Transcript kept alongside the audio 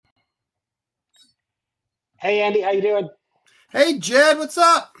Hey Andy, how you doing? Hey, Jed, what's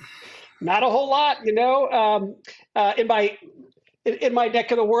up? Not a whole lot, in my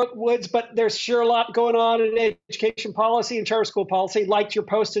neck of the woods, but there's sure a lot going on in education policy and charter school policy. Liked your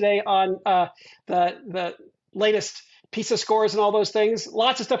post today on the latest PISA scores and all those things.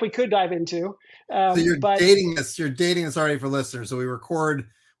 Lots of stuff we could dive into, So you're but dating us. You're dating us already for listeners. So we're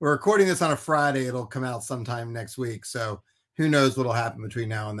recording this on a Friday. It'll come out sometime next week. So who knows what'll happen between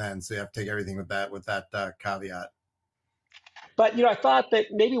now and then. So you have to take everything with that caveat. I thought that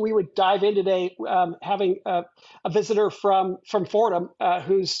maybe we would dive in today, having a visitor from Fordham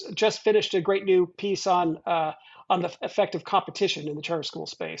who's just finished a great new piece on the effect of competition in the charter school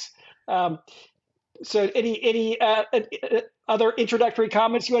space. Um, so, any other introductory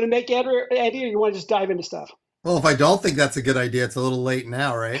comments you want to make, Andrew, Andy, or you want to just dive into stuff? Well, if I don't think that's a good idea, it's a little late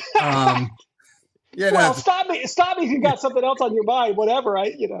now, right? Yeah, no, Well, stop me if you've got something else on your mind, whatever.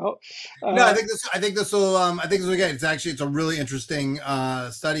 no. I Uh, think this. I think this will. Again, it's a really interesting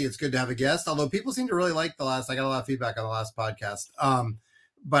study. It's good to have a guest. Although people seem to really like the last. I got a lot of feedback on the last podcast.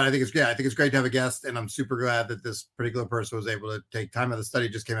 But I think it's I think it's great to have a guest, and I'm super glad that this particular person was able to take time out. The study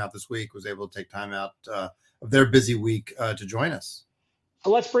just came out this week. Was able to take time out of their busy week to join us.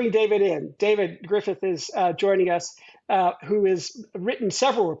 let's bring David in. David Griffith is joining us, who has written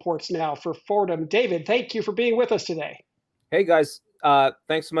several reports now for Fordham. David, thank you for being with us today. Hey guys,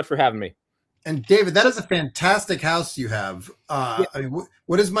 thanks so much for having me. And David, that So, is a fantastic house you have. Yeah, I mean,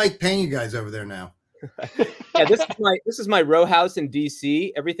 what is Mike paying you guys over there now? yeah. This is my row house in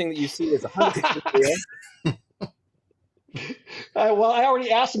DC. Everything that you see is 100% real. well, I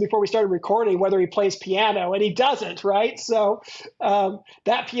already asked him before we started recording whether he plays piano, and he doesn't, right? So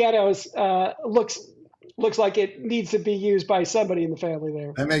that piano looks like it needs to be used by somebody in the family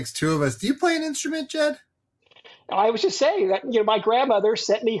there. That makes two of us. Do you play an instrument, Jed? I was just saying that my grandmother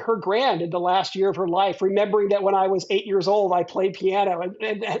sent me her grand in the last year of her life, remembering that when I was 8 years old, I played piano,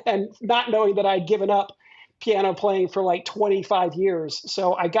 and not knowing that I'd given up piano playing for like 25 years.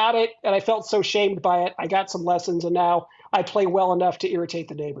 So I got it, and I felt so shamed by it. I got some lessons, and now I play well enough to irritate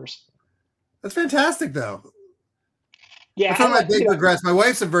the neighbors. That's fantastic, though. Yeah, That's one of my big regrets. My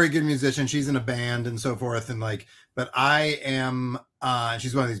wife's a very good musician. She's in a band and so forth. And but I am,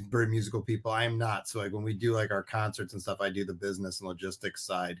 she's one of these very musical people. I am not. So like when we do like our concerts and stuff, I do the business and logistics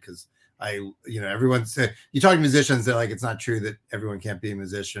side because everyone's, you talk to musicians, they're like, it's not true that everyone can't be a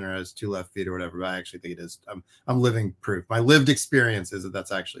musician or has two left feet or whatever. But I actually think it is. I'm living proof. My lived experience is that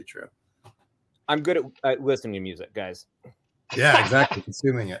that's actually true. I'm good at listening to music, guys. Yeah, exactly.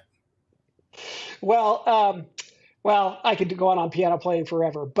 Consuming it. well, I could go on piano playing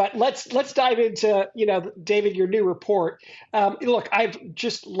forever, but let's dive into David, your new report. Look, I've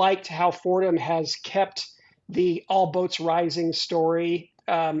just liked how Fordham has kept the all boats rising story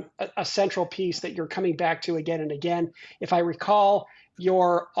a central piece that you're coming back to again and again. If I recall,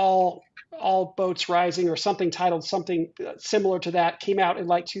 your all boats rising or something titled something similar to that came out in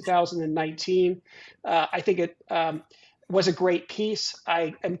like 2019. I think it was a great piece.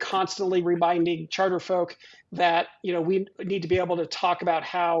 I am constantly reminding charter folk that we need to be able to talk about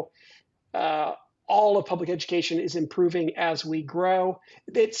how all of public education is improving as we grow.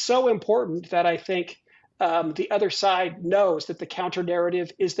 It's so important that I think the other side knows that the counter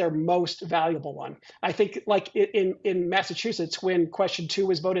narrative is their most valuable one. I think, like in Massachusetts, when question 2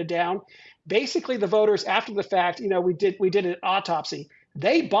 was voted down, basically the voters, after the fact, we did an autopsy.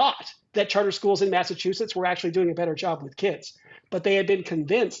 They bought that charter schools in Massachusetts were actually doing a better job with kids, but they had been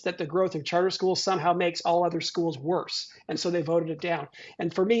convinced that the growth of charter schools somehow makes all other schools worse, and so they voted it down.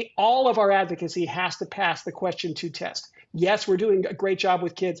 And for me, all of our advocacy has to pass the question 2 test. Yes, we're doing a great job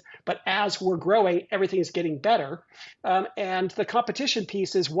with kids, but as we're growing, everything is getting better. And the competition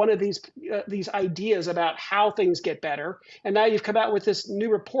piece is one of these ideas about how things get better. And now you've come out with this new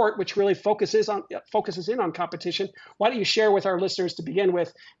report, which really focuses in on competition. Why don't you share with our listeners to begin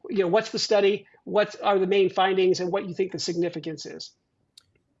with, what's the study, what are the main findings, and what you think the significance is?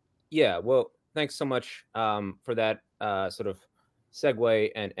 Yeah, well, thanks so much for that sort of segue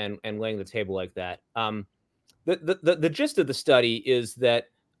and laying the table like that. The gist of the study is that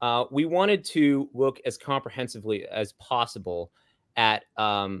we wanted to look as comprehensively as possible at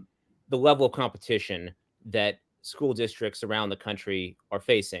the level of competition that school districts around the country are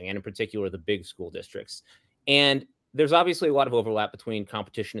facing, and in particular, the big school districts. And there's obviously a lot of overlap between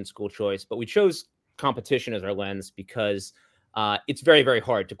competition and school choice, but we chose competition as our lens because it's very, very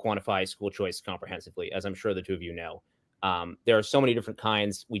hard to quantify school choice comprehensively, as I'm sure the two of you know. There are so many different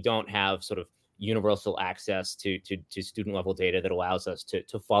kinds. We don't have sort of universal access to student level data that allows us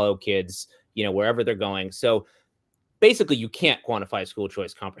to follow kids, wherever they're going. So basically you can't quantify school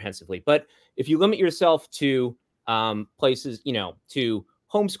choice comprehensively. But if you limit yourself to places, to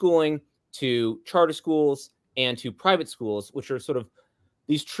homeschooling, to charter schools, and to private schools, which are sort of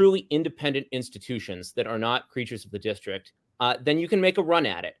these truly independent institutions that are not creatures of the district, then you can make a run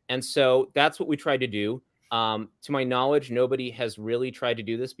at it. And so that's what we tried to do. To my knowledge, nobody has really tried to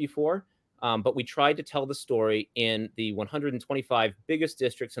do this before, but we tried to tell the story in the 125 biggest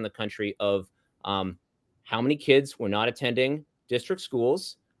districts in the country of how many kids were not attending district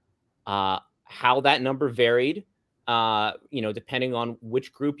schools, how that number varied, depending on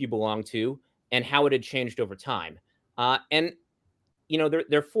which group you belong to, and how it had changed over time. And there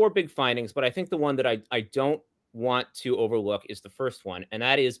are four big findings, but I think the one that I don't want to overlook is the first one, and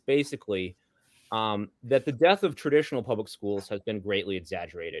that is basically that the death of traditional public schools has been greatly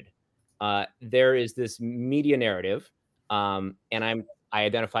exaggerated. There is this media narrative, and I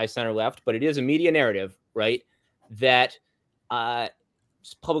identify center left, but it is a media narrative, right? That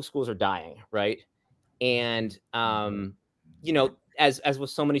public schools are dying, right? And as with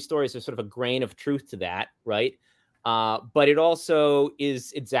so many stories, there's sort of a grain of truth to that, right? But it also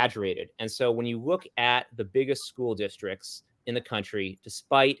is exaggerated. And so when you look at the biggest school districts in the country,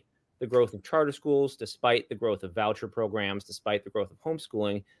 despite the growth of charter schools, despite the growth of voucher programs, despite the growth of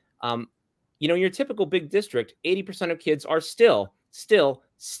homeschooling, your typical big district, 80% of kids are still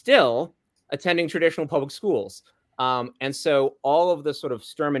attending traditional public schools. And so all of the sort of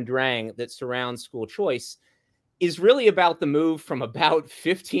Sturm and Drang that surrounds school choice is really about the move from about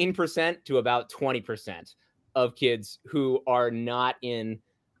 15% to about 20% of kids who are not in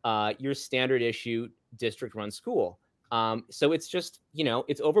your standard issue district run school. So it's just,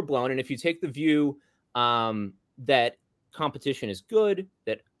 it's overblown. And if you take the view that competition is good,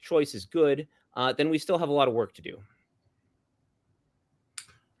 that choice is good, then we still have a lot of work to do.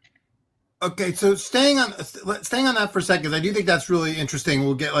 Okay, so staying on that for a second, because I do think that's really interesting.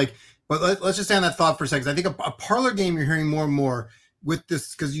 We'll get but let's just stay on that thought for a second. I think a parlor game you're hearing more and more with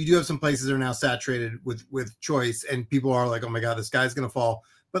this, because you do have some places that are now saturated with choice, and people are like, oh my God, this guy's going to fall.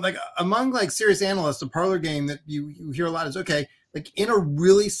 But among serious analysts, a parlor game that you hear a lot is, okay, in a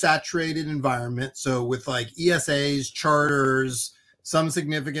really saturated environment, so with ESAs, charters, some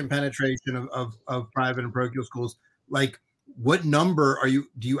significant penetration of private and parochial schools, what number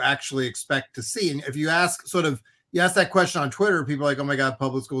do you actually expect to see? And if you ask that question on Twitter, people are like, oh my God,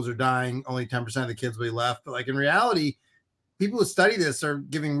 public schools are dying, only 10% of the kids will be left. But in reality, people who study this are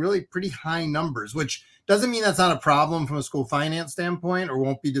giving really pretty high numbers, which doesn't mean that's not a problem from a school finance standpoint or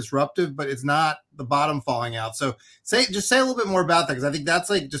won't be disruptive, but it's not the bottom falling out. So say a little bit more about that, because I think that's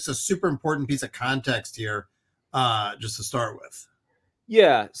just a super important piece of context here, just to start with.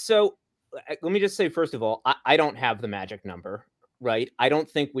 Yeah. So let me just say, first of all, I don't have the magic number, right? I don't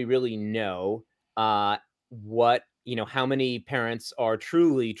think we really know what, how many parents are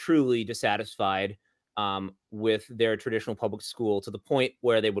truly, truly dissatisfied with their traditional public school to the point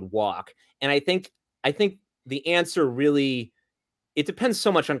where they would walk. And I think the answer really, it depends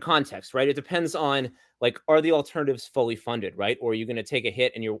so much on context, right? It depends on are the alternatives fully funded, right? Or are you going to take a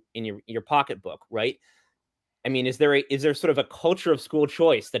hit in your pocketbook, right? I mean, is there sort of a culture of school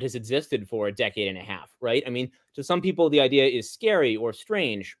choice that has existed for a decade and a half, right? I mean, to some people, the idea is scary or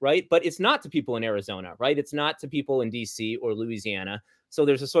strange, right? But it's not to people in Arizona, right? It's not to people in DC or Louisiana. So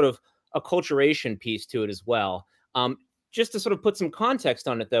there's a sort of acculturation piece to it as well. Just to sort of put some context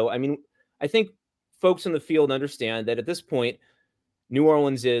on it, though, I mean, I think folks in the field understand that at this point, New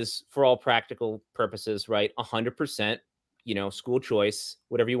Orleans is, for all practical purposes, right, 100%, school choice,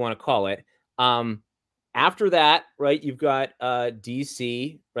 whatever you want to call it. After that, right, you've got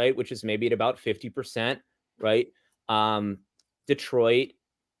DC, right, which is maybe at about 50%, right? Detroit,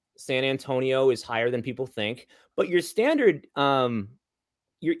 San Antonio is higher than people think, but your standard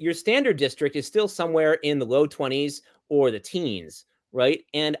your standard district is still somewhere in the low 20s or the teens, right?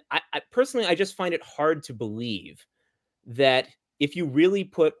 And I personally, I just find it hard to believe that if you really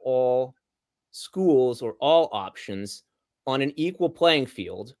put all schools or all options on an equal playing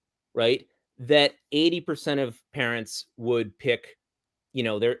field, right, that 80% of parents would pick,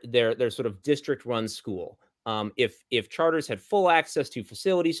 their sort of district run school. If charters had full access to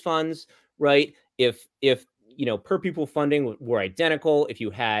facilities funds, right? If per pupil funding were identical, if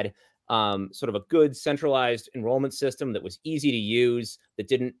you had sort of a good centralized enrollment system that was easy to use, that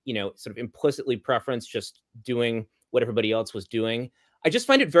didn't, sort of implicitly preference just doing what everybody else was doing. I just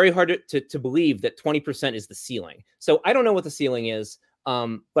find it very hard to believe that 20% is the ceiling. So I don't know what the ceiling is,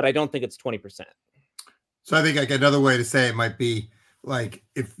 but I don't think it's 20%. So I think another way to say it might be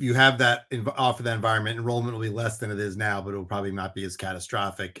if you have that off of that environment, enrollment will be less than it is now, but it will probably not be as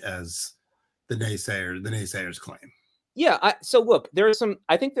catastrophic as the naysayers claim. Yeah. So look,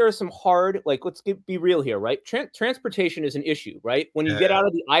 I think there are some hard, like, let's be real here, right? Transportation is an issue, right? When you get out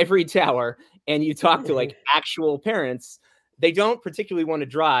of the ivory tower and you talk to like actual parents, they don't particularly want to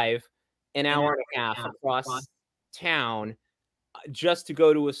drive an hour and a half across town just to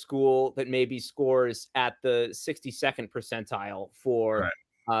go to a school that maybe scores at the 62nd percentile for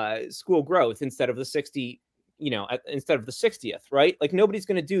school growth instead of the 60, instead of the 60th, right? Like nobody's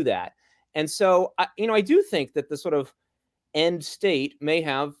going to do that. And so, I do think that the sort of end state may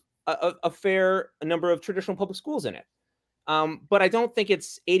have a fair number of traditional public schools in it. But I don't think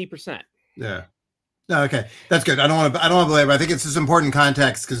it's 80%. Yeah. No, okay. That's good. I don't want to belabor. I think it's just important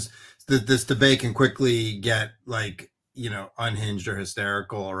context because this debate can quickly get like, unhinged or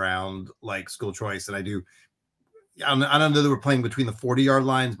hysterical around like school choice. And I don't know that we're playing between the 40-yard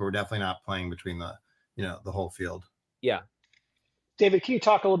lines, but we're definitely not playing between the whole field. Yeah. David, can you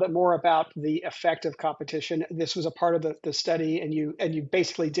talk a little bit more about the effect of competition? This was a part of the study, and you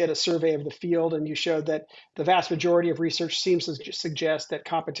basically did a survey of the field, and you showed that the vast majority of research seems to suggest that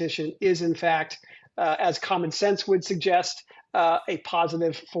competition is, in fact, as common sense would suggest, a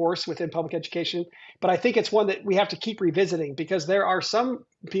positive force within public education. But I think it's one that we have to keep revisiting because there are some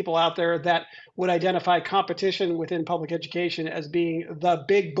people out there that would identify competition within public education as being the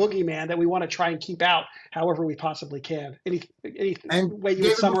big boogeyman that we want to try and keep out however we possibly can. Any way you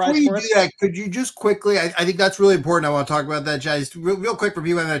would summarize for us? That, could you just quickly, I think that's really important. I want to talk about that, Jazz. Real quick for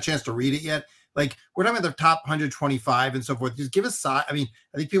people who haven't had a chance to read it yet. Like we're talking about the top 125 and so forth. Just give us, I mean,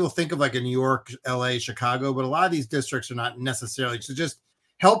 I think people think of like a New York, LA, Chicago, but a lot of these districts are not necessarily. So just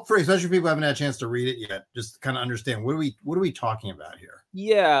help for, especially people who haven't had a chance to read it yet, just kind of understand what are we talking about here?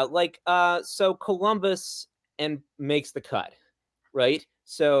 Yeah, like so Columbus and makes the cut, right?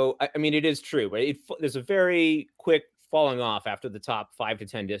 So I mean, it is true, right? There's a very quick falling off after the top 5 to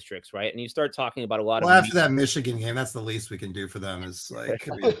 10 districts, right? And you start talking about a lot of after that Michigan game, that's the least we can do for them. Is like.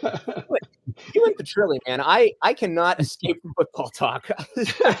 You and Petrilli, man. I cannot escape from football talk.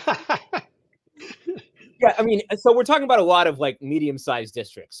 Yeah, I mean, so we're talking about a lot of like medium-sized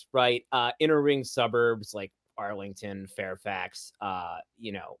districts, right? Inner ring suburbs like Arlington, Fairfax,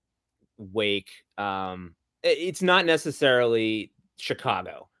 Wake. It's not necessarily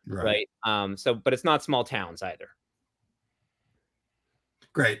Chicago, right? But it's not small towns either.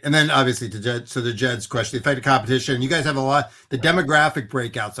 Great. And then obviously to Jed's question, the effect of competition, you guys have a lot, the demographic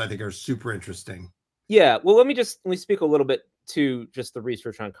breakouts I think are super interesting. Yeah. Well, let me speak a little bit to just the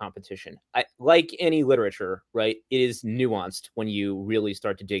research on competition. Like any literature, right, it is nuanced when you really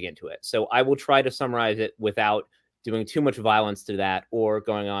start to dig into it. So I will try to summarize it without doing too much violence to that or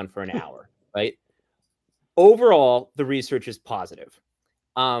going on for an hour, right? Overall, the research is positive.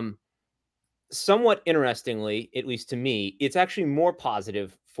 Somewhat interestingly, at least to me, it's actually more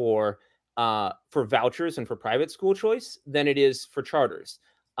positive for vouchers and for private school choice than it is for charters.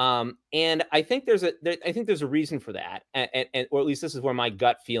 And I think there's a reason for that, and or at least this is where my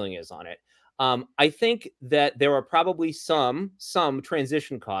gut feeling is on it. I think that there are probably some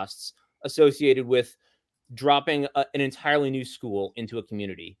transition costs associated with dropping an entirely new school into a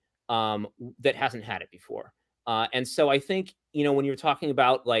community that hasn't had it before. And so I think, when you're talking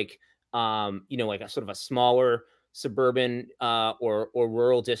about like a sort of a smaller suburban or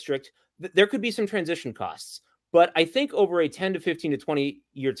rural district, there could be some transition costs. But I think over a 10 to 15 to 20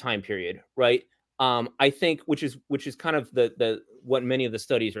 year time period, right? I think which is kind of the what many of the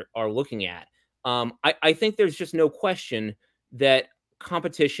studies are looking at. I think there's just no question that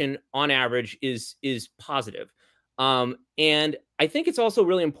competition on average is positive. And I think it's also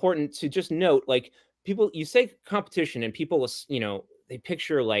really important to just note, like, you say competition and people, they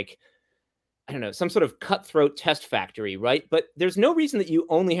picture like, I don't know, some sort of cutthroat test factory, right? But there's no reason that you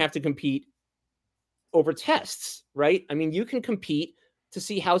only have to compete over tests, right? I mean, you can compete to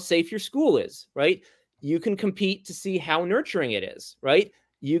see how safe your school is, right? You can compete to see how nurturing it is, right?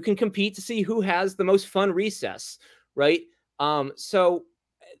 You can compete to see who has the most fun recess, right? So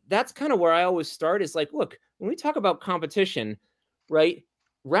that's kind of where I always start is like, look, when we talk about competition, right?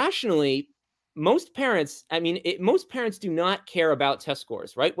 Rationally, most parents do not care about test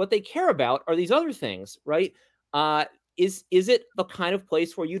scores, right? What they care about are these other things, right? Is it the kind of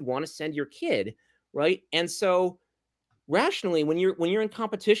place where you'd want to send your kid, right? And so rationally, when you're in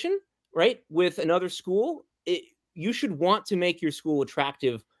competition, right, with another school, you should want to make your school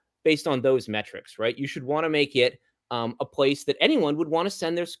attractive based on those metrics, right? You should want to make it a place that anyone would want to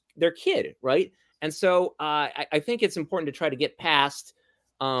send their kid, right? And so I think it's important to try to get past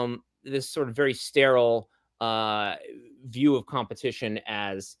this sort of very sterile view of competition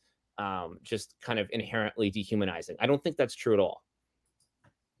as just kind of inherently dehumanizing. I don't think that's true at all.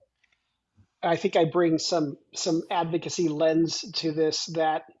 I think I bring some advocacy lens to this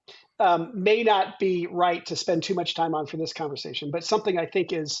that may not be right to spend too much time on for this conversation, but something I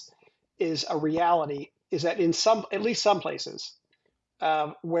think is a reality is that in at least some places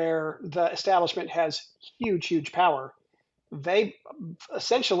where the establishment has huge power, they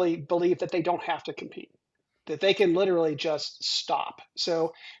essentially believe that they don't have to compete, that they can literally just stop.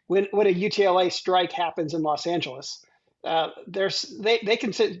 So when a UTLA strike happens in Los Angeles, they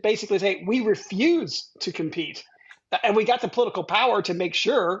can basically say we refuse to compete, and we got the political power to make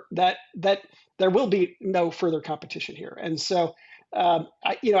sure that there will be no further competition here. And so I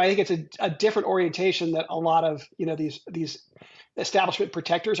think it's a different orientation that a lot of these establishment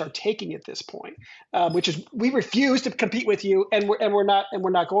protectors are taking at this point, which is we refuse to compete with you, and we're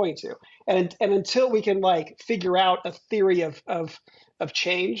not going to. And until we can figure out a theory of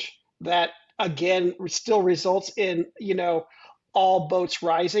change that again still results in all boats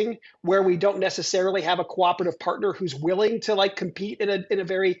rising, where we don't necessarily have a cooperative partner who's willing to compete in a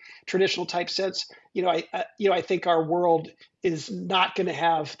very traditional type sense, I think our world is not going to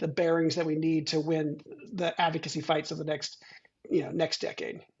have the bearings that we need to win the advocacy fights of the next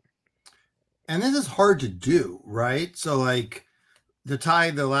decade. And this is hard to do, right? So to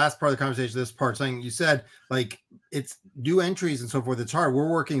tie the last part of the conversation to this part, something you said, it's new entries and so forth. It's hard.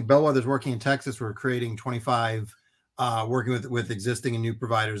 Bellwether's working in Texas. We're creating 25, working with existing and new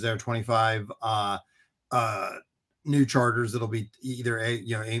providers there, 25 new charters that'll be either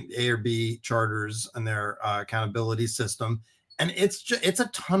A or B charters in their accountability system. And it's a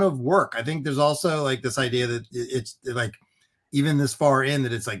ton of work. I think there's also this idea that it's even this far in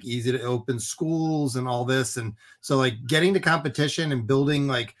that it's easy to open schools and all this. And so getting to competition and building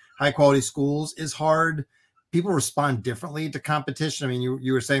high quality schools is hard. People respond differently to competition. I mean,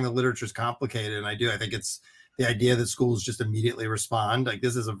 you were saying the literature is complicated, and I think it's the idea that schools just immediately respond.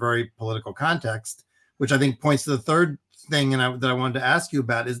 This is a very political context, which I think points to the third thing that I wanted to ask you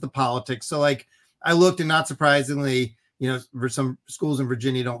about is the politics. So I looked, and not surprisingly, for some schools in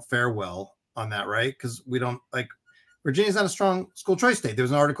Virginia don't fare well on that, right? Because we don't Virginia's not a strong school choice state. There was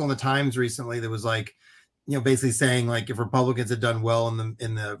an article in the Times recently that was basically saying if Republicans had done well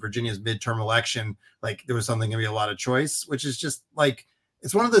in the Virginia's midterm election, there was something going to be a lot of choice, which is just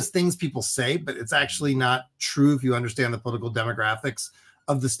it's one of those things people say, but it's actually not true if you understand the political demographics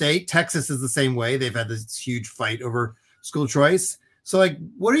of the state. Texas is the same way. They've had this huge fight over school choice. So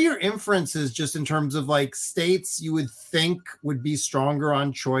what are your inferences just in terms of states you would think would be stronger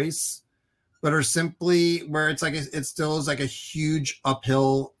on choice, but are simply where it's it still is a huge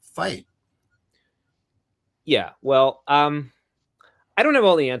uphill fight? Yeah, well, I don't have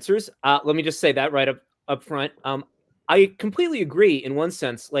all the answers. Let me just say that right up front. I completely agree in one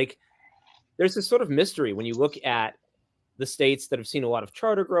sense. There's this sort of mystery when you look at the states that have seen a lot of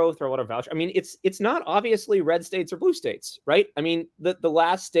charter growth or a lot of voucher. I mean, it's not obviously red states or blue states, right? I mean, the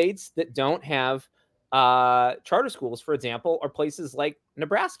last states that don't have charter schools, for example, are places like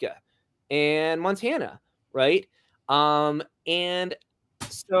Nebraska and Montana, right? And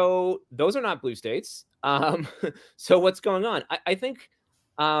so those are not blue states. So what's going on? I think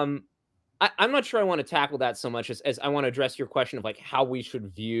I'm not sure I want to tackle that so much as I want to address your question of how we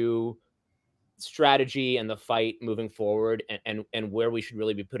should view strategy and the fight moving forward, and where we should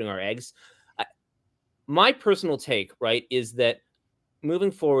really be putting our eggs. My personal take, right, is that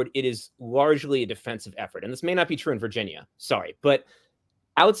moving forward, it is largely a defensive effort. And this may not be true in Virginia, sorry, but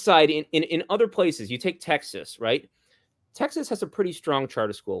outside in other places, you take Texas, right? Texas has a pretty strong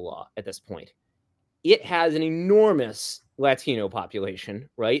charter school law at this point. It has an enormous Latino population,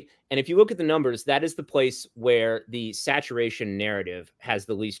 right? And if you look at the numbers, that is the place where the saturation narrative has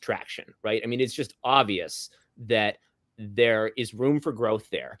the least traction, right? I mean, it's just obvious that there is room for growth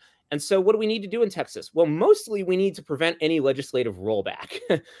there. And so what do we need to do in Texas? Well, mostly we need to prevent any legislative rollback,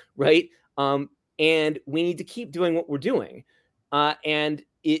 right? And we need to keep doing what we're doing. And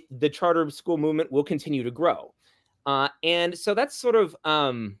the charter school movement will continue to grow. And so that's sort of,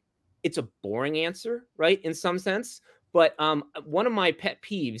 it's a boring answer, right? In some sense. But one of my pet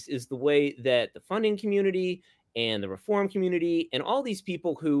peeves is the way that the funding community and the reform community and all these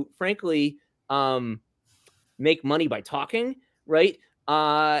people who, frankly, make money by talking, right,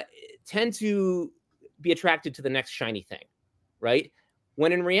 tend to be attracted to the next shiny thing, right?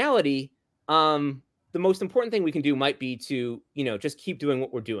 When in reality, the most important thing we can do might be to, just keep doing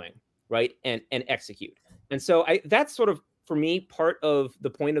what we're doing, right, and execute. And so that's sort of, for me, part of the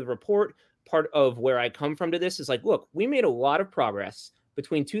point of the report. Part of where I come from to this is look, we made a lot of progress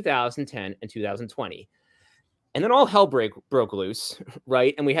between 2010 and 2020. And then all hell broke loose,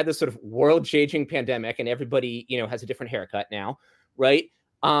 right? And we had this sort of world-changing pandemic, and everybody, has a different haircut now, right?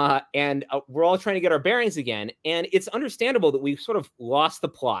 and we're all trying to get our bearings again. And it's understandable that we've sort of lost the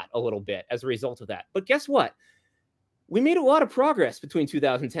plot a little bit as a result of that. But guess what? We made a lot of progress between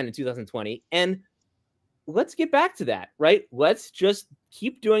 2010 and 2020, and let's get back to that, right? Let's just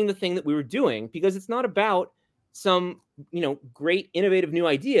keep doing the thing that we were doing, because it's not about some, great innovative new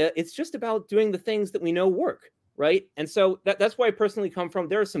idea. It's just about doing the things that we know work, right? And so that's where I personally come from.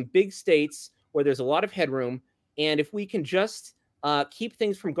 There are some big states where there's a lot of headroom, and if we can just keep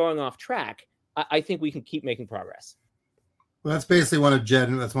things from going off track, I think we can keep making progress. Well, that's basically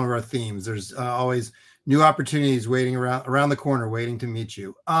that's one of our themes. There's always new opportunities waiting around the corner, waiting to meet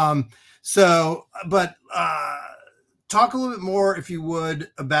you. But talk a little bit more, if you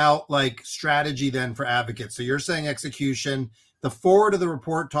would, about like strategy then for advocates. So you're saying execution. The forward of the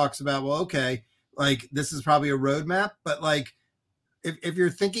report talks about, well, okay, like this is probably a roadmap, but like if you're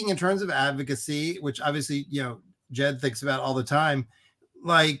thinking in terms of advocacy, which obviously, Jed thinks about all the time,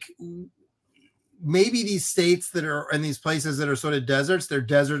 like maybe these states that are in these places that are sort of deserts, they're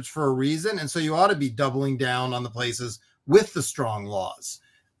deserts for a reason. And so you ought to be doubling down on the places with the strong laws.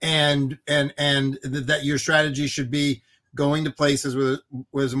 And that your strategy should be going to places where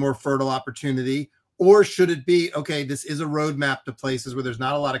there's a more fertile opportunity, or should it be, okay, this is a roadmap to places where there's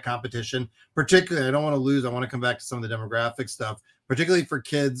not a lot of competition, particularly, I don't want to lose, I want to come back to some of the demographic stuff, particularly for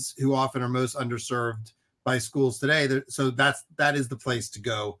kids who often are most underserved by schools today. So that is the place to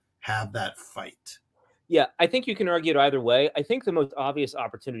go have that fight. Yeah, I think you can argue it either way. I think the most obvious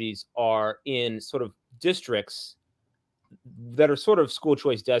opportunities are in sort of districts that are sort of school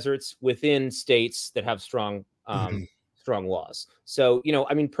choice deserts within states that have strong laws. So,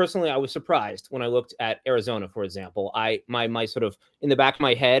 personally, I was surprised when I looked at Arizona, for example. My sort of in the back of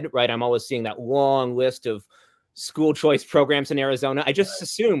my head, right, I'm always seeing that long list of school choice programs in Arizona. I just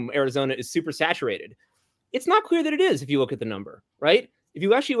assume Arizona is super saturated. It's not clear that it is if you look at the number, right? If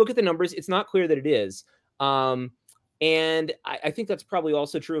you actually look at the numbers, it's not clear that it is. And I think that's probably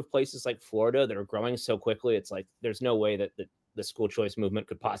also true of places like Florida that are growing so quickly. It's like there's no way that the school choice movement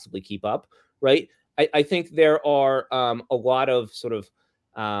could possibly keep up, right? I think there are a lot of sort of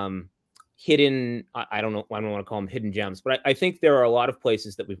hidden, I don't want to call them hidden gems, but I think there are a lot of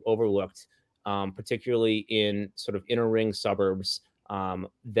places that we've overlooked, particularly in sort of inner ring suburbs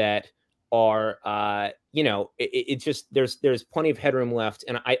that are, it's just there's plenty of headroom left.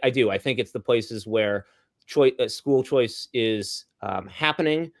 And I think it's the places where school choice is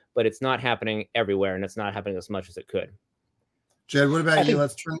happening, but it's not happening everywhere, and it's not happening as much as it could. Jed, what about you?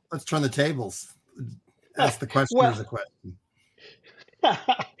 Let's turn the tables. Ask the questioners a question.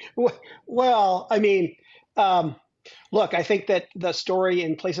 Well, look, I think that the story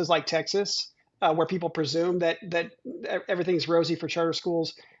in places like Texas, where people presume that everything's rosy for charter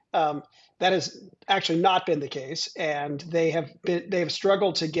schools, that has actually not been the case, and they have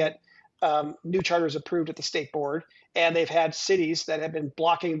struggled to get new charters approved at the state board, and they've had cities that have been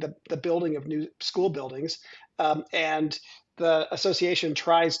blocking the building of new school buildings, and the association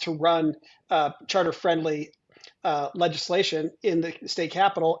tries to run charter-friendly legislation in the state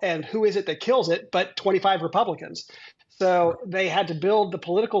capitol, and who is it that kills it but 25 Republicans? So they had to build the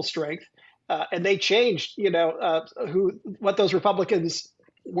political strength, and they changed, what those Republicans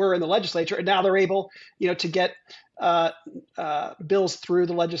were in the legislature, and now they're able, to get bills through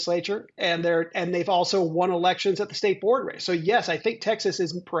the legislature, and they've also won elections at the state board race. So yes, I think Texas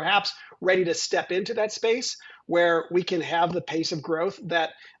is perhaps ready to step into that space where we can have the pace of growth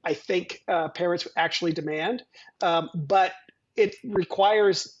that I think parents actually demand, but it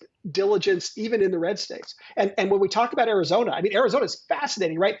requires diligence even in the red states. And when we talk about Arizona, Arizona is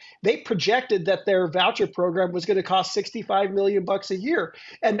fascinating, right? They projected that their voucher program was going to cost $65 million a year.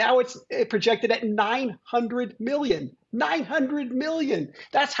 And now it's projected at $900 million. $900 million.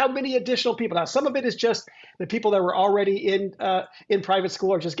 That's how many additional people. Now, some of it is just the people that were already in private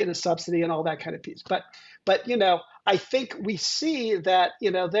school are just getting a subsidy and all that kind of piece. But I think we see that,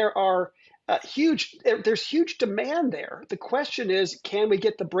 there are there's huge demand there. The question is, can we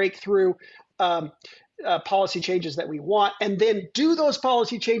get the breakthrough policy changes that we want? And then do those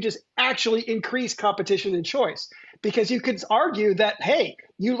policy changes actually increase competition and choice? Because you could argue that, hey,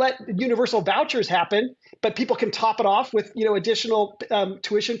 you let universal vouchers happen, but people can top it off with, additional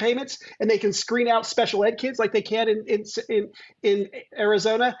tuition payments, and they can screen out special ed kids like they can in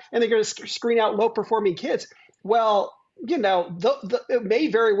Arizona, and they're going to screen out low performing kids. Well, it may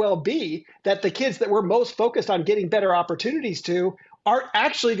very well be that the kids that we're most focused on getting better opportunities to are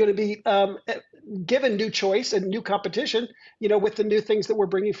actually going to be given new choice and new competition, with the new things that we're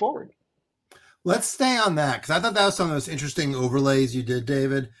bringing forward. Let's stay on that, because I thought that was some of those interesting overlays you did,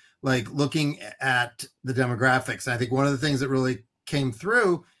 David, like looking at the demographics. And I think one of the things that really came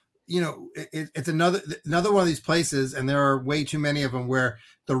through, it's another one of these places, and there are way too many of them, where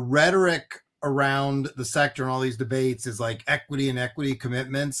the rhetoric around the sector and all these debates is like equity and equity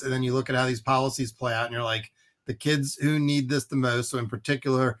commitments, and then you look at how these policies play out, and you're like, the kids who need this the most, so in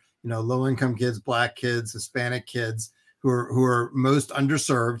particular, low income kids, Black kids, Hispanic kids, who are most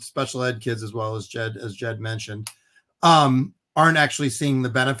underserved, special ed kids, as well as Jed mentioned, aren't actually seeing the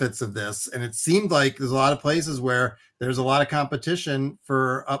benefits of this. And it seemed like there's a lot of places where there's a lot of competition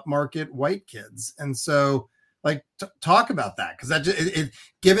for upmarket white kids. And so, like, talk about that, because that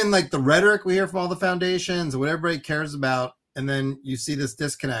given like the rhetoric we hear from all the foundations and what everybody cares about, and then you see this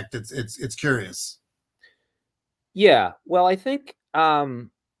disconnect, it's curious. Yeah, well, I think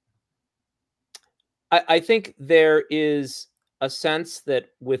I think there is a sense that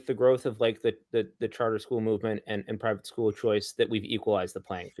with the growth of like the charter school movement and private school choice, that we've equalized the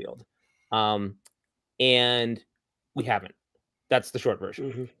playing field, and we haven't. That's the short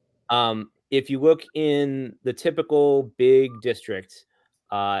version. Mm-hmm. If you look in the typical big district,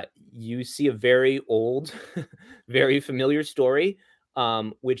 you see a very old, very familiar story,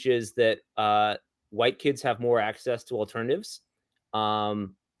 which is that white kids have more access to alternatives,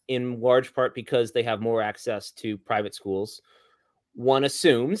 in large part because they have more access to private schools. One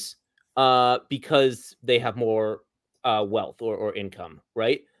assumes because they have more wealth or income,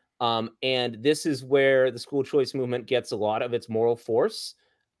 right? And this is where the school choice movement gets a lot of its moral force.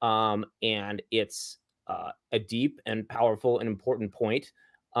 And it's a deep and powerful and important point.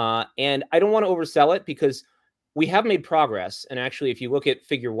 And I don't want to oversell it, because we have made progress. And actually, if you look at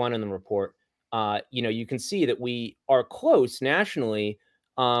figure 1 in the report, you can see that we are close nationally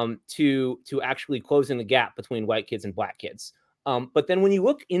to actually closing the gap between white kids and Black kids. But then when you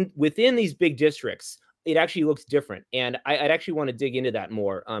look within these big districts, it actually looks different. And I'd actually want to dig into that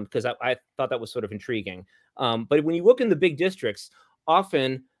more, because I thought that was sort of intriguing. But when you look in the big districts,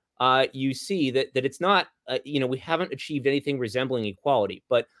 often you see that it's not, we haven't achieved anything resembling equality.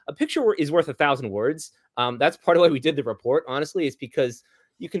 But a picture is worth 1,000 words. That's part of why we did the report, honestly, is because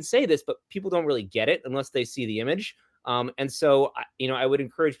you can say this, but people don't really get it unless they see the image. And so, I would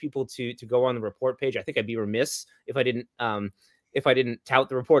encourage people to go on the report page. I think I'd be remiss if I didn't tout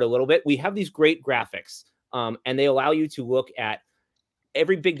the report a little bit. We have these great graphics, and they allow you to look at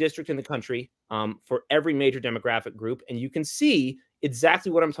every big district in the country, for every major demographic group, and you can see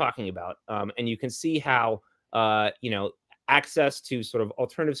exactly what I'm talking about. And you can see how access to sort of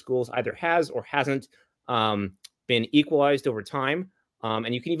alternative schools either has or hasn't been equalized over time.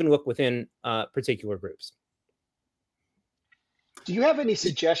 And you can even look within particular groups. Do you have any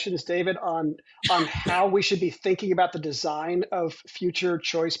suggestions, David, on how we should be thinking about the design of future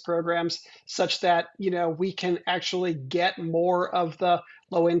choice programs, such that we can actually get more of the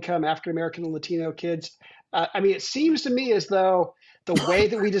low-income African American and Latino kids? It seems to me as though the way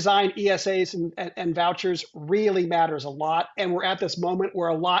that we design ESAs and vouchers really matters a lot, and we're at this moment where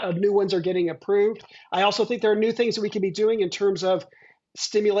a lot of new ones are getting approved. I also think there are new things that we can be doing in terms of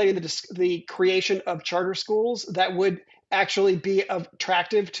stimulating the creation of charter schools that would actually be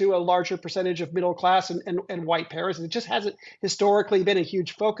attractive to a larger percentage of middle class and white parents. And it just hasn't historically been a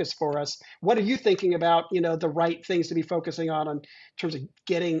huge focus for us. What are you thinking about, the right things to be focusing on in terms of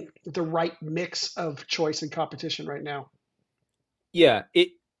getting the right mix of choice and competition right now? Yeah,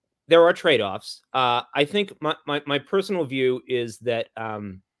 there are trade-offs. I think my personal view is that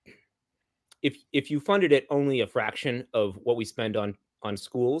if you funded it only a fraction of what we spend on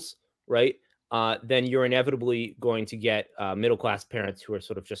schools, right, then you're inevitably going to get middle-class parents who are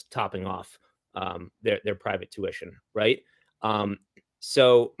sort of just topping off their private tuition, right?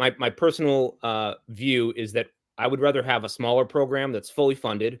 So my personal view is that I would rather have a smaller program that's fully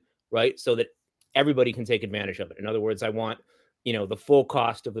funded, right, so that everybody can take advantage of it. In other words, I want the full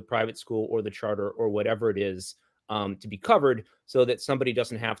cost of the private school or the charter or whatever it is to be covered, so that somebody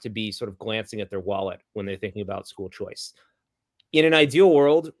doesn't have to be sort of glancing at their wallet when they're thinking about school choice. In an ideal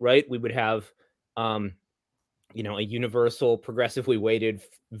world, right, we would have a universal, progressively weighted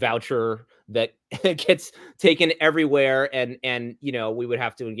voucher that gets taken everywhere, and we would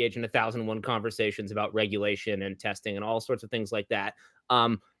have to engage in 1,001 conversations about regulation and testing and all sorts of things like that.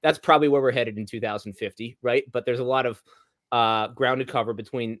 That's probably where we're headed in 2050, right? But there's a lot of ground to cover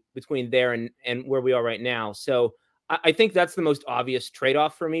between there and where we are right now. So I think that's the most obvious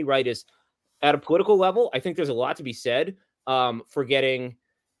trade-off for me, right? Is at a political level, I think there's a lot to be said for getting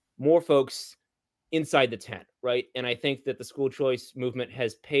more folks inside the tent, right? And I think that the school choice movement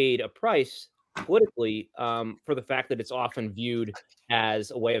has paid a price politically for the fact that it's often viewed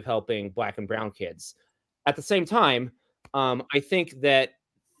as a way of helping Black and brown kids. At the same time, I think that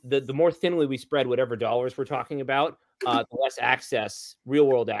the more thinly we spread whatever dollars we're talking about, the less access, real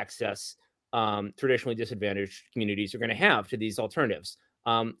world access, traditionally disadvantaged communities are going to have to these alternatives.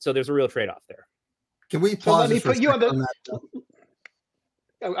 So there's a real trade off there. Can we So pause let me just for a put you on second on the. that?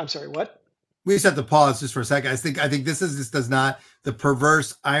 Oh, I'm sorry. What? We just have to pause just for a second. I think this does not, the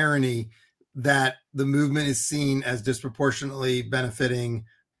perverse irony that the movement is seen as disproportionately benefiting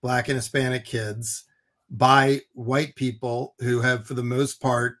Black and Hispanic kids by white people who have, for the most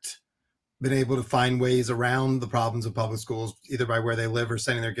part, been able to find ways around the problems of public schools, either by where they live or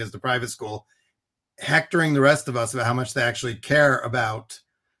sending their kids to private school, hectoring the rest of us about how much they actually care about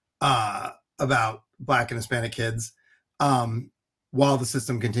Black and Hispanic kids, while the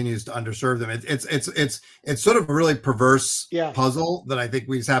system continues to underserve them. It's sort of a really perverse puzzle that I think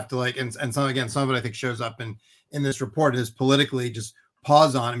we just have to and some of it I think shows up in this report is politically just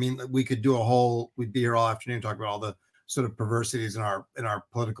pause on. I mean, we could do we'd be here all afternoon talking about all the sort of perversities in our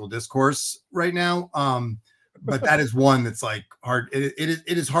political discourse right now. But that is one that's like hard. It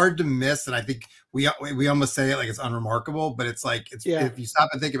is hard to miss, and I think we almost say it like it's unremarkable, but it's like if you stop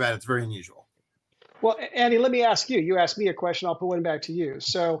and think about it, it's very unusual. Well, Andy, let me ask you. You asked me a question. I'll put one back to you.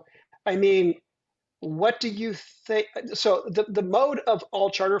 So, I mean, what do you think? So, the mode of all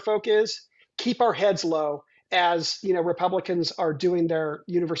charter folk is keep our heads low as Republicans are doing their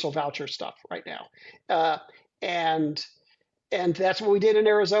universal voucher stuff right now, and that's what we did in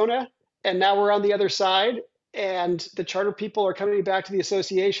Arizona. And now we're on the other side, and the charter people are coming back to the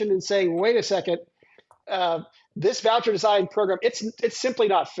association and saying, "Wait a second, this voucher design program, it's simply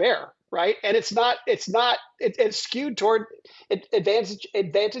not fair." Right. And it's skewed toward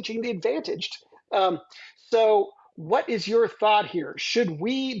advantaging the advantaged. So what is your thought here? Should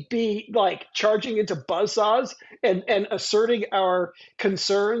we be like charging into buzzsaws and asserting our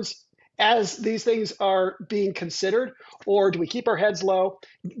concerns as these things are being considered? Or do we keep our heads low,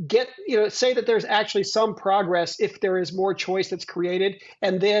 say that there's actually some progress if there is more choice that's created,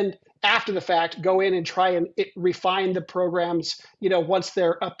 and then after the fact, go in and try and refine the programs, once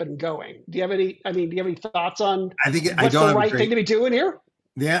they're up and going? Do you have any thoughts on what's the right thing to be doing here?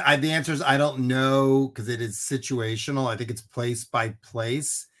 Yeah, the answer is I don't know, because it is situational. I think it's place by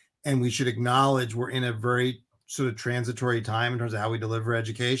place, and we should acknowledge we're in a very sort of transitory time in terms of how we deliver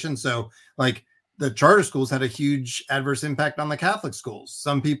education. So like the charter schools had a huge adverse impact on the Catholic schools.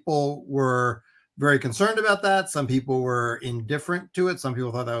 Some people were very concerned about that. Some people were indifferent to it. Some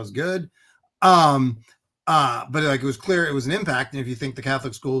people thought that was good. But like it was clear it was an impact. And if you think the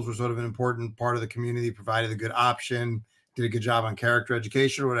Catholic schools were sort of an important part of the community, provided a good option, did a good job on character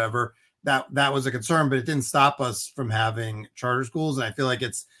education or whatever, that was a concern, but it didn't stop us from having charter schools. And I feel like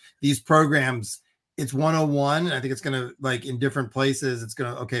these programs, it's 101. And I think it's going to, like in different places, it's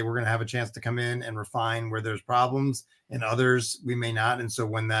going to, okay, we're going to have a chance to come in and refine where there's problems, and others we may not. And so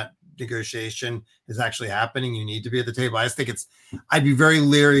when that negotiation is actually happening, you need to be at the table. I just think I'd be very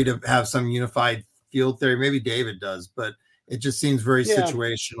leery to have some unified field theory. Maybe David does, but it just seems very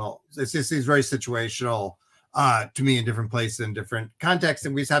situational. It just seems very situational to me in different places, in different contexts.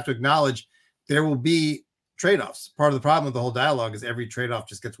 And we just have to acknowledge there will be trade-offs. Part of the problem with the whole dialogue is every trade-off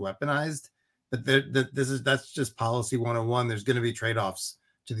just gets weaponized. But that's just policy 101. There's going to be trade-offs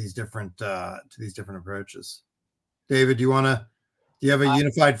to these different approaches. David, do you have a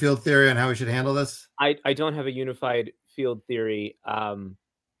unified field theory on how we should handle this? I don't have a unified field theory. I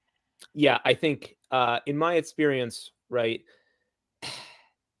think in my experience, right,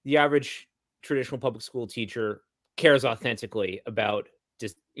 the average traditional public school teacher cares authentically about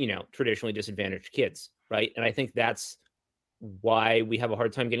just, traditionally disadvantaged kids, right? And I think that's why we have a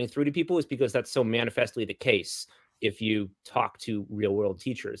hard time getting through to people, is because that's so manifestly the case if you talk to real world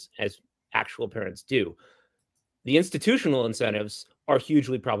teachers, as actual parents do. The institutional incentives are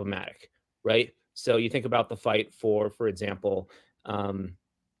hugely problematic, right? So you think about the fight for example,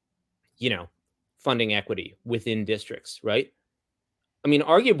 funding equity within districts, right? I mean,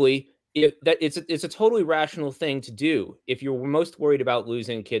 arguably, it's a totally rational thing to do if you're most worried about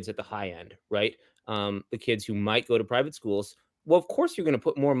losing kids at the high end, right? The kids who might go to private schools. Well, of course, you're going to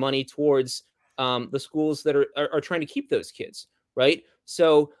put more money towards the schools that are trying to keep those kids, right?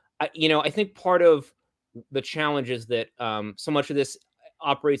 So, I think part of the challenge is that so much of this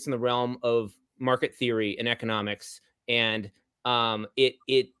operates in the realm of market theory and economics, and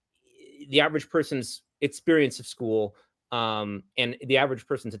the average person's experience of school and the average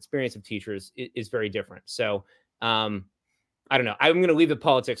person's experience of teachers is very different. So I don't know. I'm going to leave the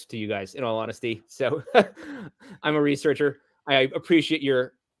politics to you guys, in all honesty. So I'm a researcher. I appreciate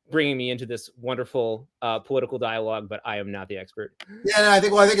your bringing me into this wonderful political dialogue, but I am not the expert. Yeah, no, I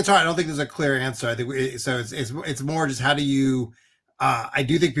think it's hard. I don't think there's a clear answer. I think it's more just how do you? I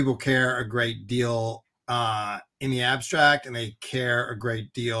do think people care a great deal in the abstract, and they care a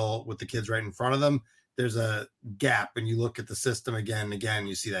great deal with the kids right in front of them. There's a gap when you look at the system again and again.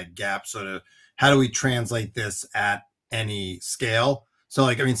 You see that gap. Sort of, how do we translate this at any scale? So,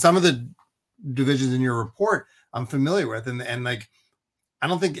 like, I mean, some of the divisions in your report I'm familiar with, and like, I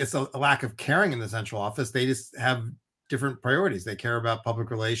don't think it's a lack of caring in the central office. They just have different priorities. They care about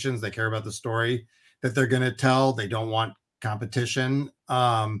public relations. They care about the story that they're going to tell. They don't want competition.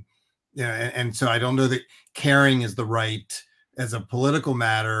 And so I don't know that caring is the right, as a political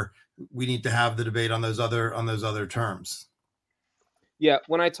matter. We need to have the debate on those other terms. Yeah,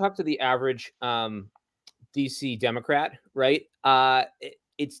 when I talk to the average DC Democrat, right,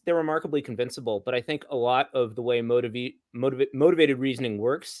 they're remarkably convincible. But I think a lot of the way motivated reasoning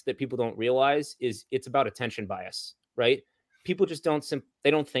works that people don't realize is it's about attention bias, right? People just don't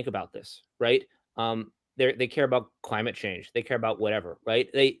think about this, right? They care about climate change. They care about whatever, right?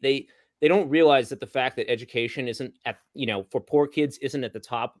 They don't realize that the fact that education isn't for poor kids isn't at the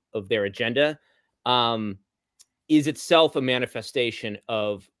top of their agenda, is itself a manifestation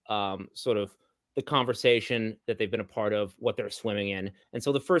of sort of the conversation that they've been a part of, what they're swimming in. And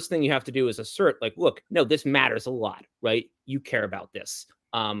so the first thing you have to do is assert, like, look, no, this matters a lot, right? You care about this.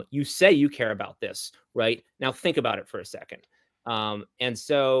 You say you care about this, right? Now think about it for a second. And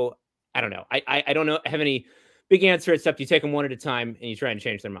so I don't know. I don't know. Have any big answer except you take them one at a time and you try and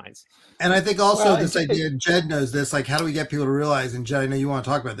change their minds. And I think also this idea, Jed knows this, like, how do we get people to realize, and Jed, I know you want to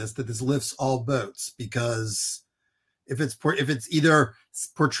talk about this, that this lifts all boats, because if it's either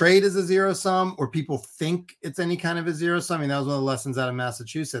portrayed as a zero sum or people think it's any kind of a zero sum, I mean, that was one of the lessons out of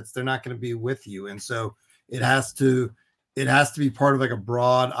Massachusetts. They're not going to be with you. And so it has to be part of like a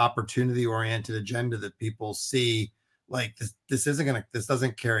broad opportunity oriented agenda that people see, like, this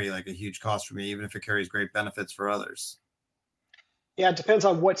doesn't carry like a huge cost for me, even if it carries great benefits for others. Yeah, it depends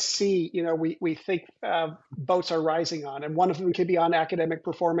on what sea, we think boats are rising on. And one of them could be on academic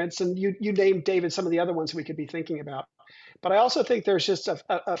performance. And you named, David, some of the other ones we could be thinking about. But I also think there's just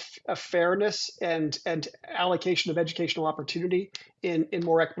a fairness and allocation of educational opportunity in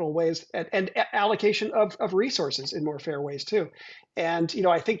more equitable ways, and allocation of resources in more fair ways too. And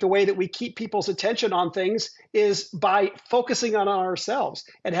I think the way that we keep people's attention on things is by focusing on ourselves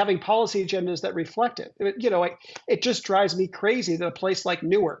and having policy agendas that reflect it. It just drives me crazy that a place like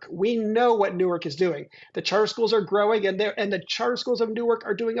Newark, we know what Newark is doing. The charter schools are growing, and the charter schools of Newark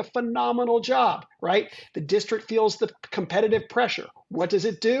are doing a phenomenal job, right? The district feels the competitive pressure. What does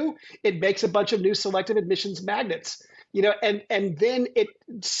it do? It makes a bunch of new selective admissions magnets. And then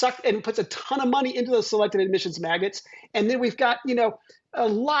it puts a ton of money into those selective admissions magnets. And then we've got, a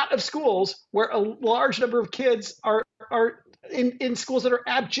lot of schools where a large number of kids are in schools that are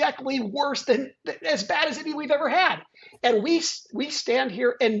abjectly worse than as bad as any we've ever had. And we stand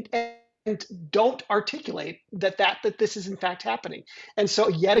here and don't articulate that this is in fact happening. And so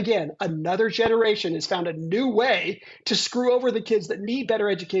yet again, another generation has found a new way to screw over the kids that need better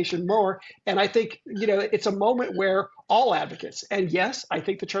education more. And I think, it's a moment where all advocates, and yes, I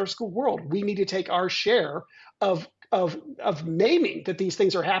think the charter school world, we need to take our share of naming that these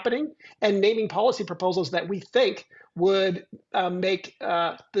things are happening and naming policy proposals that we think would make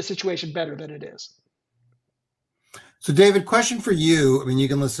the situation better than it is. So, David, question for you. I mean, you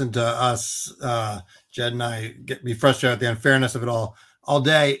can listen to us, Jed and I, be frustrated at the unfairness of it all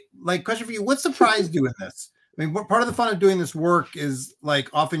day. Like, question for you: what surprised you in this? I mean, part of the fun of doing this work is, like,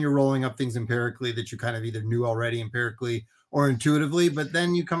 often you're rolling up things empirically that you kind of either knew already empirically or intuitively, but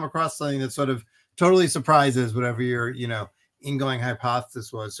then you come across something that sort of totally surprises whatever your ingoing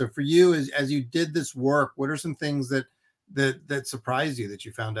hypothesis was. So, for you, as you did this work, what are some things that surprised you that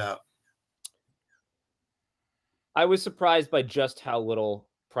you found out? I was surprised by just how little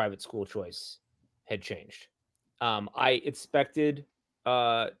private school choice had changed. I expected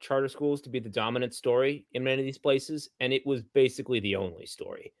charter schools to be the dominant story in many of these places, and it was basically the only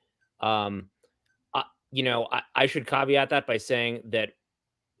story. I should caveat that by saying that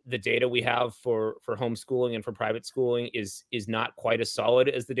the data we have for homeschooling and for private schooling is not quite as solid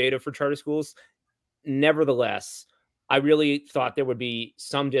as the data for charter schools. Nevertheless, I really thought there would be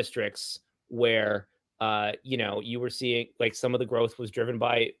some districts where you were seeing, like, some of the growth was driven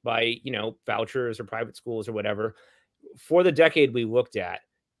by vouchers or private schools or whatever. For the decade we looked at,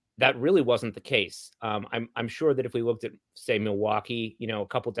 that really wasn't the case. I'm sure that if we looked at, say, Milwaukee, a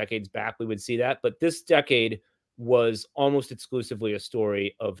couple decades back, we would see that. But this decade was almost exclusively a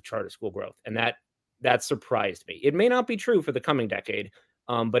story of charter school growth, and that surprised me. It may not be true for the coming decade,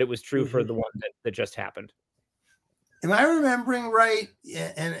 but it was true for the one that just happened. Am I remembering right?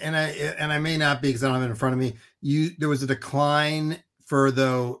 And I may not be, because I don't have it in front of me. There was a decline infer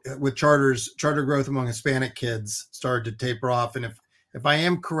though, with charter growth among Hispanic kids started to taper off. And if I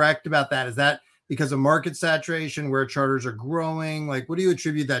am correct about that, is that because of market saturation where charters are growing? Like, what do you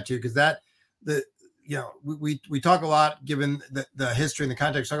attribute that to? Because we talk a lot, given the history and the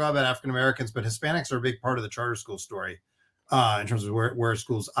context, talk a lot about African Americans, but Hispanics are a big part of the charter school story in terms of where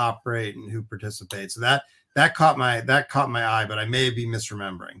schools operate and who participates. So that caught my eye, but I may be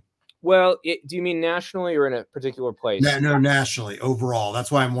misremembering. Well, do you mean nationally or in a particular place? No, nationally, overall.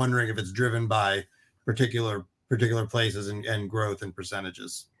 That's why I'm wondering if it's driven by particular places and growth and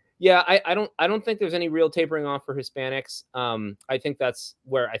percentages. Yeah, I don't think there's any real tapering off for Hispanics. I think that's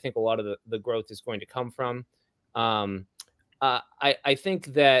where I think a lot of the growth is going to come from. I think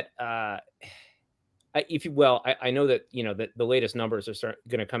that I know that that the latest numbers are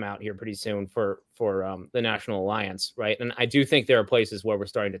going to come out here pretty soon for the National Alliance, right? And I do think there are places where we're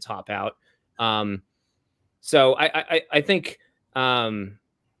starting to top out. So I think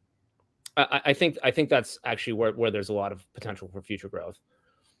I think that's actually where there's a lot of potential for future growth.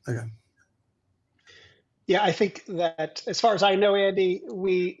 Okay. Yeah, I think that as far as I know, Andy,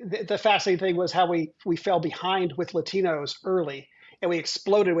 the fascinating thing was how we fell behind with Latinos early, and we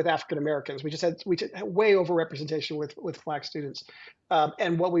exploded with African Americans. We just had way overrepresentation with Black students,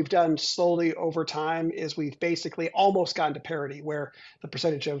 and what we've done slowly over time is we've basically almost gotten to parity, where the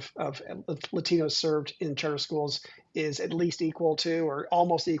percentage of Latinos served in charter schools is at least equal to or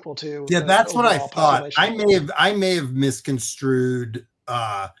almost equal to. Yeah, that's what I thought. I may have misconstrued.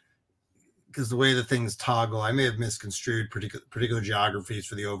 Because the way the things toggle, I may have misconstrued particular geographies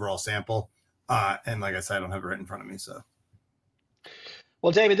for the overall sample. And like I said, I don't have it right in front of me. So,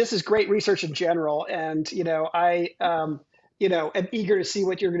 well, David, this is great research in general, and I am eager to see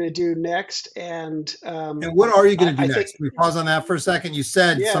what you're going to do next. And what are you going to do next? Can we pause on that for a second? You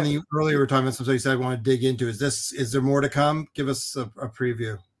said something earlier. We were talking about something you said I want to dig into. Is there more to come? Give us a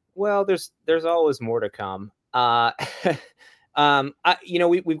preview. Well, there's always more to come.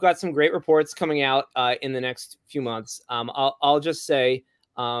 We've got some great reports coming out in the next few months. I'll just say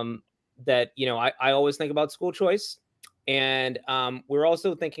that I always think about school choice, and we're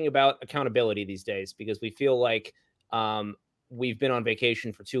also thinking about accountability these days because we feel like we've been on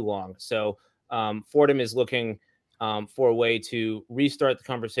vacation for too long. So Fordham is looking for a way to restart the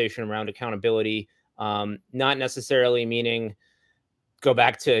conversation around accountability, not necessarily meaning go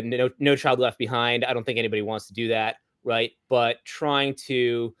back to no Child Left Behind. I don't think anybody wants to do that. Right. But trying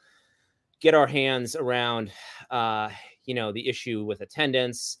to get our hands around, the issue with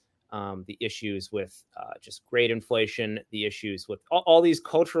attendance, the issues with just grade inflation, the issues with all these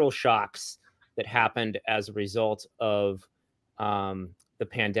cultural shocks that happened as a result of the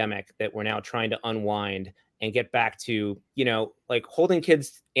pandemic that we're now trying to unwind and get back to, holding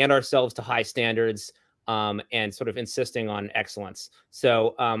kids and ourselves to high standards. And sort of insisting on excellence.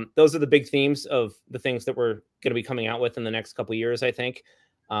 So those are the big themes of the things that we're going to be coming out with in the next couple of years, I think.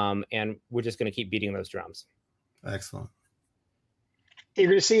 And we're just going to keep beating those drums. Excellent.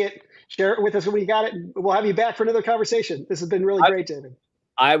 Eager to see it. Share it with us when you got it. We'll have you back for another conversation. This has been really great, David.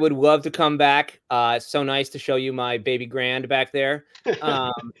 I would love to come back. It's so nice to show you my baby grand back there.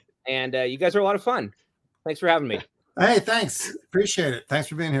 And you guys are a lot of fun. Thanks for having me. Hey, thanks. Appreciate it. Thanks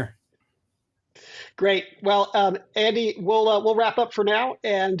for being here. Great. Well, Andy, we'll wrap up for now,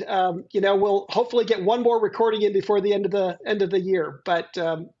 and we'll hopefully get one more recording in before the end of the year. But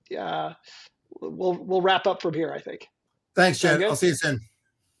we'll wrap up from here, I think. Thanks, Jed. I'll see you soon.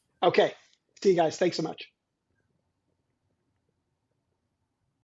 Okay. See you guys. Thanks so much.